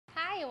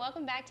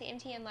welcome back to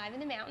MTN Live in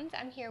the Mountains.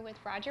 I'm here with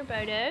Roger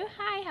Bodo.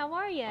 Hi, how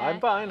are you? I'm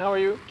fine. How are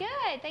you?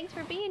 Good. Thanks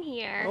for being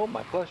here. Oh,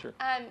 my pleasure.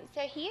 So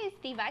he is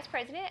the vice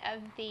president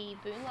of the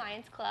Boone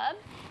Lions Club.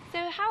 So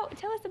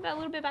tell us a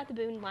little bit about the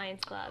Boone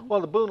Lions Club. Well,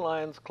 the Boone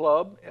Lions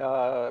Club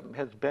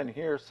has been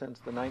here since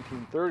the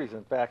 1930s.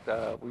 In fact,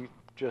 we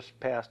just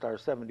passed our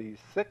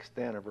 76th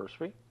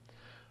anniversary.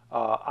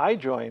 I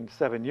joined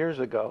 7 years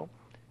ago.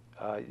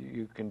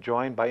 You can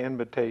join by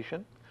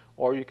invitation,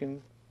 or you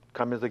can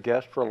come as a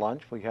guest for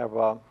lunch. We have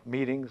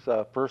meetings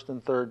first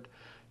and third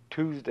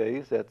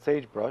Tuesdays at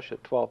Sagebrush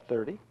at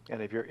 12:30. And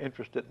if you're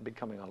interested in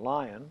becoming a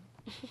lion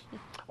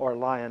or a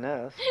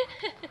lioness,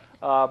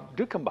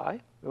 do come by.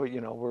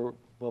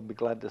 We'll be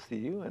glad to see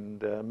you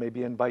and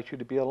maybe invite you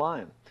to be a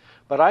lion.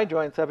 But I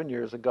joined 7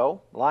 years ago.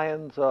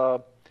 Lions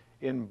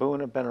in Boone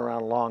have been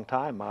around a long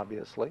time,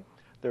 obviously.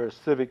 They're a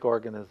civic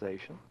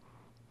organization.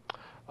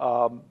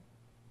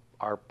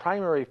 Our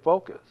primary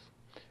focus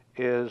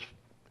is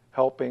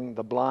helping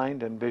the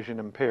blind and vision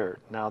impaired.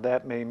 Now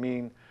that may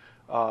mean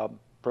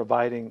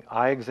providing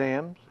eye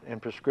exams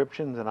and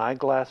prescriptions and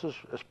eyeglasses,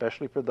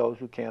 especially for those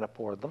who can't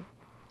afford them.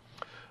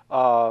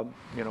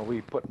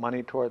 We put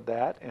money toward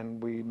that,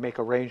 and we make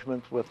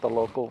arrangements with the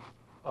local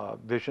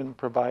vision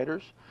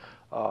providers,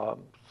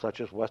 such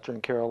as Western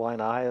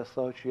Carolina Eye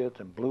Associates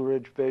and Blue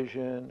Ridge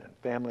Vision and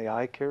Family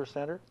Eye Care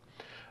Center.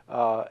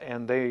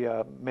 And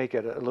they make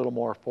it a little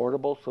more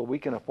affordable so we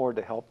can afford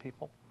to help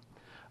people.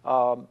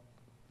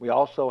 We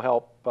also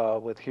help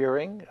with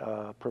hearing,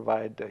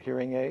 provide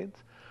hearing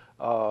aids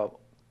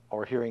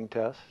or hearing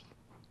tests,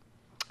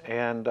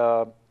 and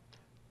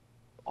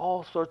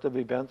all sorts of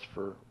events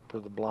for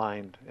the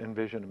blind and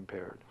vision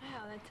impaired.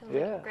 Wow, that sounds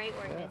like a great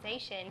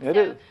organization. Yeah. It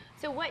is.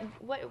 So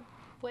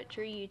what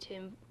drew you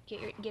to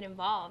get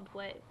involved?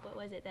 What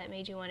was it that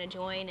made you want to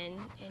join?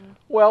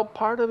 Well,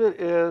 part of it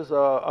is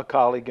a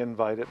colleague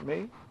invited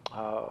me,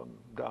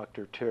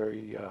 Dr.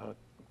 Terry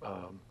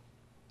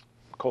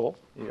Cole.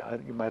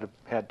 You might have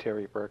had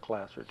Terry for a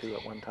class or two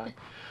at one time.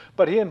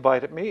 But he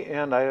invited me,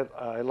 and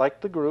I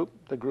liked the group.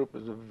 The group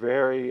is a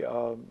very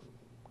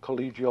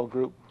collegial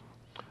group.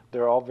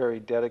 They're all very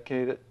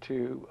dedicated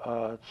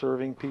to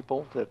serving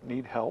people that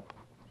need help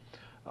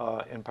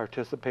and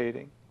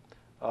participating.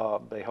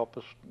 They help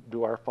us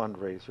do our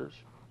fundraisers.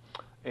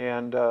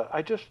 And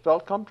I just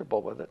felt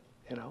comfortable with it,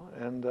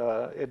 and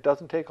it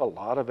doesn't take a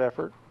lot of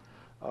effort.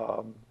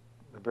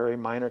 A very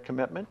minor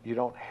commitment. You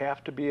don't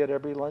have to be at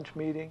every lunch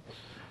meeting,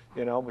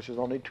 which is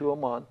only 2 a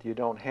month. You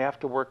don't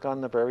have to work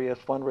on the various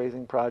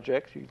fundraising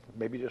projects.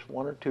 Maybe just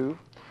 1 or 2,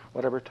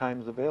 whatever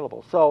time is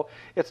available. So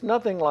it's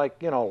nothing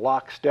like,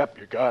 lockstep,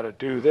 you got to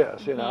do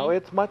this.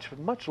 It's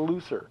much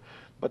looser.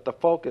 But the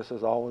focus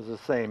is always the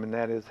same, and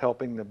that is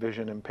helping the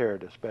vision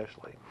impaired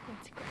especially.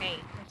 That's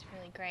great. That's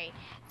really great.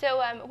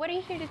 So what are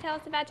you here to tell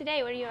us about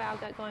today? What are you all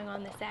got going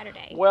on this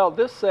Saturday? Well,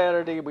 this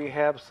Saturday we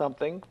have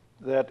something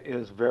that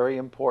is very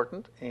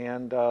important,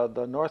 and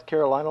the North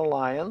Carolina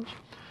Lions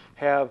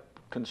have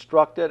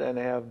constructed and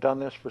have done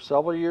this for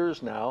several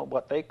years now,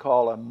 what they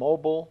call a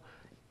mobile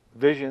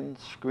vision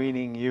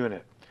screening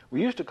unit.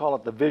 We used to call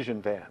it the vision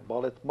van.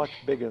 Well, it's much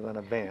bigger than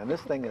a van.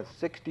 This thing is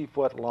 60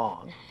 foot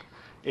long,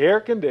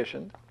 air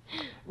conditioned.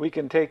 We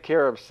can take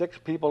care of 6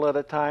 people at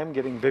a time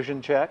getting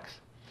vision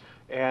checks,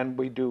 and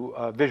we do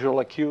visual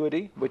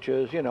acuity, which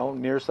is,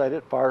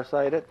 nearsighted,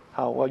 farsighted,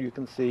 how well you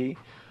can see.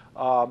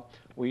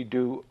 We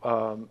do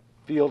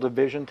field of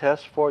vision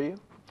tests for you,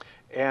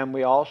 and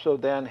we also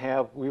then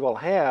will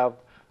have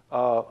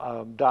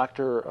a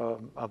doctor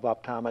of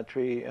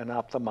optometry and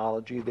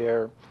ophthalmology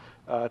there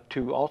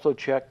to also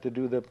check to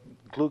do the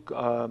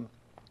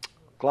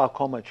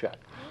glaucoma check,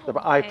 the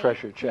eye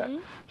pressure check.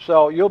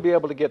 So you'll be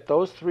able to get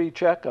those 3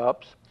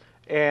 checkups,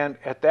 and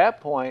at that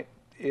point,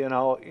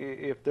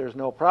 if there's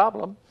no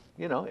problem,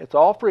 it's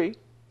all free.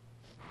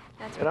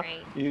 That's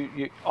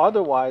great.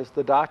 Otherwise,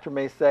 the doctor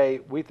may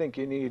say, we think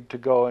you need to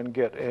go and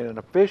get an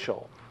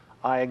official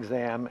eye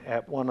exam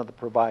at one of the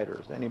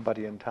providers,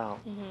 anybody in town.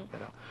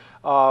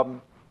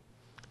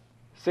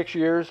 6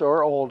 years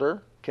or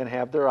older can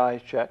have their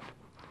eyes checked.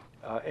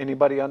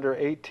 Anybody under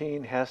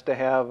 18 has to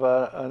have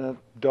an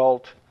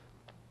adult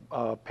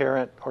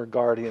parent or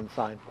guardian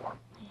sign form.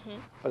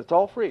 But it's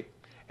all free.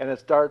 And it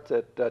starts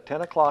at 10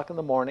 o'clock in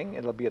the morning.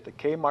 It'll be at the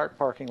Kmart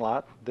parking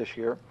lot this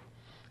year.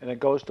 And it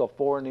goes till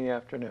 4 in the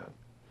afternoon.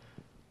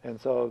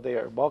 And so they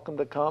are welcome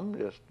to come.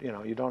 Just,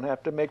 you don't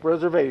have to make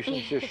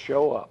reservations, just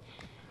show up.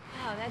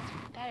 Wow,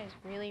 that is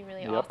really,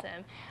 really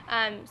awesome.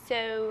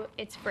 So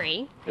it's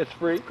free. It's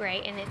free. It's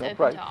great, and it's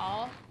open to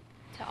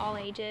all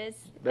ages,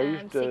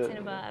 6 and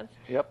above.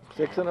 Yep,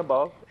 6 and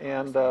above.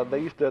 And there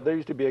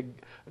used to be a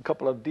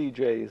couple of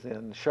DJs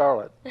in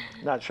Charlotte,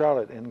 not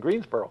Charlotte, in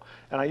Greensboro.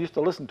 And I used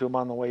to listen to them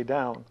on the way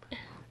down.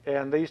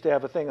 And they used to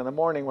have a thing in the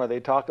morning where they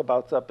talk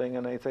about something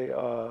and they say,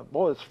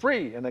 well, it's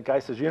free. And the guy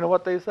says, you know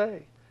what they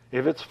say?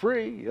 If it's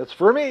free, it's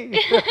for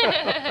me.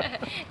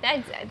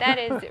 That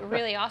is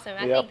really awesome.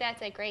 I think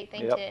that's a great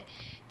thing to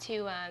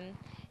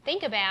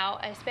think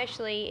about,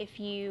 especially if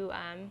you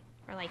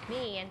are like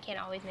me and can't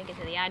always make it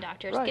to the eye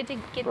doctor, it's Right. good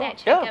to get Right.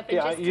 that checkup and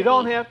Yeah, just you to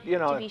don't be, have, you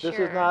know, be this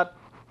sure. is not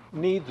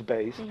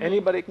needs-based. Mhm.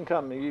 Anybody can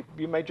come.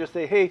 You may just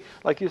say, hey,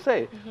 like you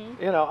say,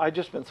 Mhm. you know, I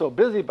just been so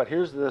busy, but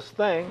here's this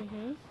thing.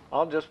 Mhm.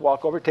 I'll just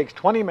walk over. It takes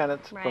 20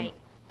 minutes from Right.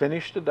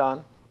 finish to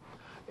done.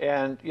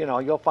 And, you know,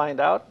 you'll find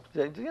out,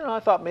 that, you know, I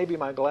thought maybe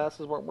my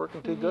glasses weren't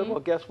working too good. Mhm. Well,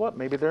 guess what?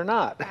 Maybe they're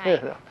not.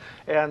 Right.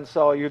 And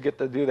so you get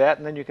to do that,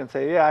 and then you can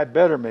say, yeah, I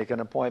better make an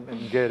appointment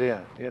and get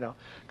in, you know.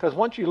 Because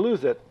once you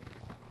lose it,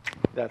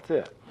 that's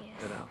it, Yes,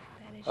 you know.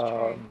 that is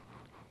true.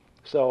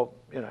 So,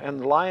 you know, and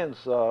the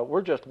Lions,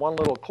 we're just one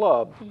little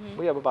club. Mhm.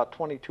 We have about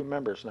 22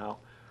 members now,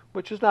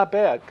 which is not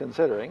bad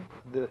considering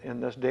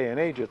in this day and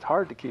age it's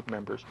hard to keep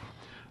members.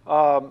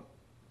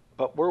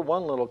 But we're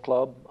one little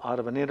club out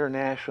of an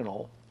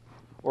international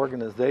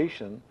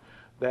organization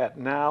that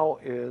now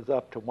is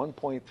up to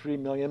 1.3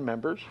 million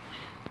members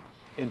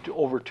into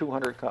over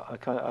 200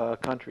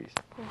 countries.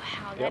 Wow,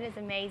 Yep. that is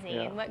amazing.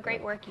 Yeah, And what great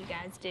yeah. work you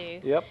guys do.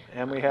 Yep,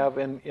 and we have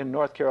in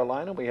North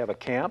Carolina, we have a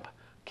camp,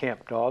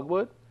 Camp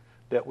Dogwood,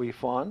 that we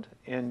fund,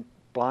 and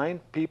blind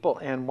people,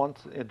 and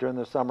once during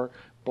the summer,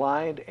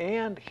 blind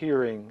and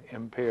hearing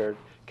impaired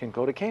can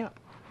go to camp.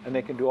 And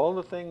they can do all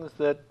the things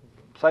that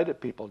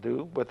sighted people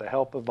do with the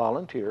help of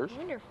volunteers.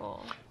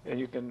 Wonderful. And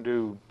you can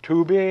do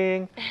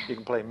tubing, you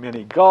can play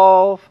mini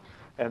golf,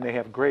 and they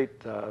have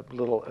great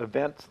little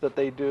events that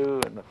they do,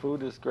 and the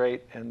food is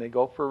great, and they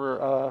go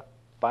for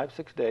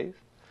 5-6 days.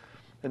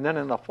 And then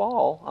in the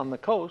fall, on the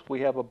coast,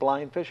 we have a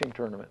blind fishing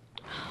tournament.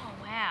 Oh,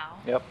 wow.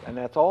 Yep, and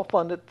that's all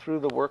funded through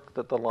the work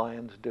that the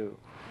Lions do.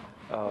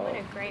 What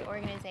a great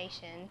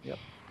organization. Yep.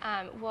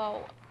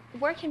 Well,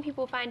 where can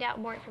people find out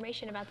more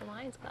information about the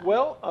Lions Club?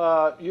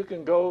 Well, you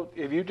can go,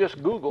 if you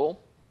just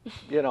Google,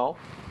 you know,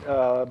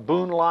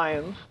 Boone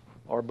Lions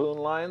or Boone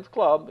Lions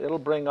Club, it'll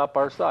bring up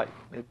our site.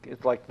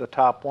 It's like the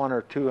top 1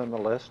 or 2 on the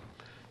list.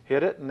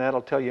 Hit it, and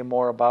that'll tell you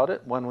more about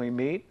it when we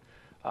meet,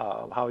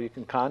 how you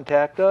can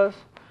contact us.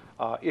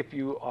 If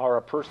you are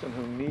a person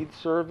who needs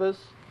service,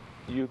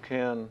 you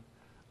can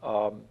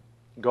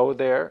go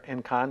there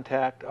and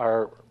contact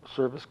our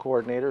service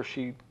coordinator.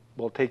 She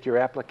will take your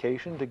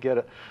application to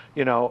get,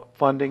 you know,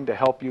 funding to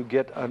help you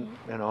get,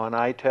 you know, an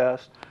eye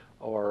test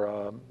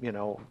or, you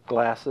know,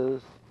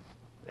 glasses.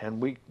 And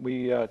we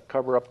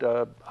cover up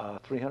to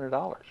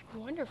 $300.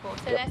 Wonderful.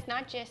 So Yep. that's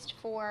not just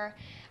for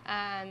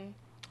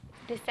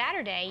this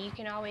Saturday. You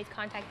can always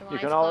contact the You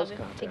Lions can always Club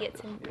to contact get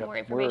us. some Yep. more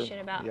information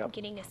We're- about yep.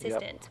 getting Yep.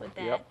 assistance with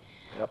that. Yep.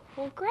 Yep.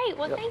 Well, great.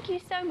 Well, Yep. thank you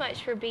so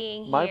much for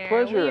being My here.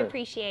 pleasure. We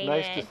appreciate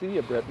Nice it. to see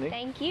you, Brittany.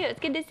 Thank you. It's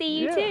good to see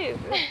you Yeah, too.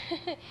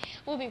 yeah.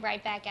 We'll be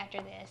right back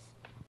after this.